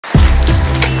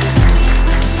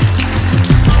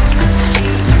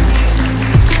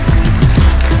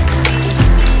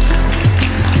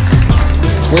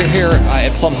We're here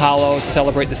at Plum Hollow to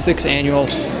celebrate the 6th annual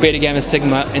Beta Gamma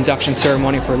Sigma induction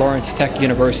ceremony for Lawrence Tech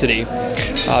University.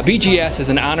 BGS is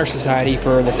an honor society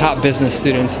for the top business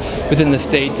students within the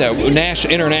state,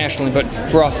 internationally, but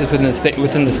for us it's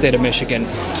within the state of Michigan.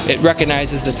 It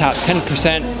recognizes the top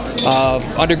 10% of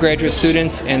undergraduate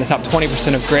students and the top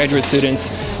 20% of graduate students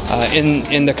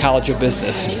in the College of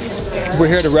Business. We're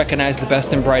here to recognize the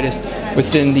best and brightest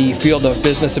within the field of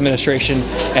business administration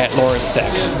at Lawrence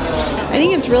Tech. I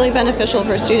think it's really beneficial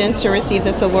for students to receive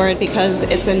this award because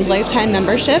it's a lifetime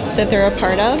membership that they're a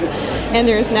part of, and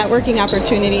there's networking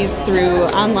opportunities through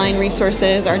online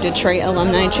resources, our Detroit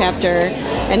alumni chapter,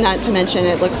 and not to mention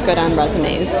it looks good on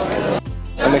resumes.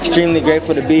 I'm extremely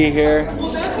grateful to be here.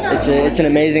 It's an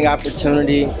amazing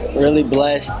opportunity, really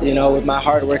blessed, with my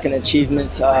hard work and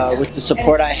achievements, with the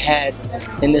support I had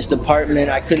in this department.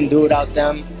 I couldn't do without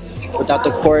them, without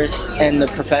the course and the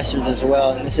professors as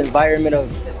well. And this environment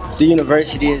of the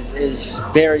university is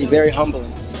very, very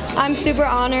humbling. I'm super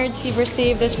honored to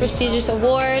receive this prestigious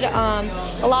award.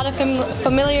 A lot of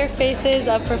familiar faces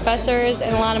of professors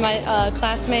and a lot of my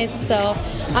classmates, so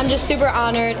I'm just super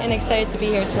honored and excited to be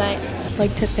here tonight. I'd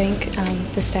like to thank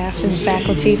the staff and the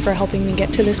faculty for helping me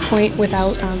get to this point.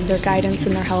 Without their guidance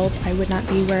and their help, I would not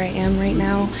be where I am right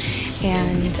now.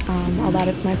 And a lot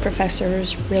of my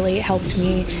professors really helped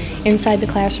me inside the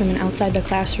classroom and outside the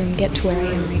classroom get to where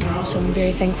I am right now. So I'm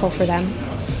very thankful for them.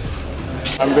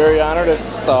 I'm very honored.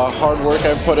 It's the hard work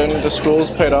I've put into school has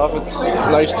paid off. It's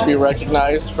nice to be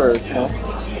recognized for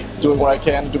doing what I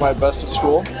can to do my best at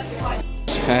school.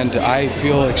 And I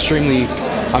feel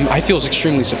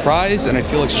extremely surprised, and I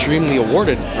feel extremely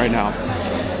awarded right now.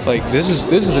 Like this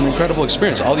is an incredible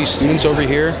experience. All these students over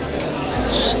here,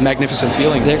 it's just a magnificent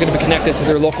feeling. They're going to be connected to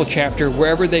their local chapter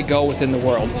wherever they go within the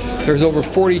world. There's over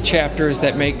 40 chapters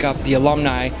that make up the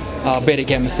alumni Beta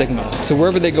Gamma Sigma. So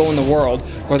wherever they go in the world,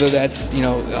 whether that's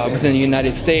within the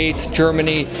United States,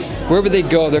 Germany, wherever they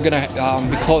go, they're going to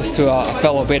be close to a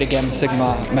fellow Beta Gamma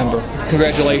Sigma member.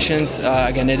 Congratulations!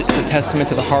 Again, it's a testament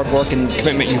to the hard work and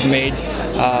commitment you've made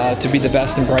to be the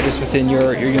best and brightest within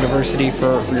your university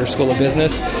for your School of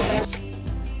Business.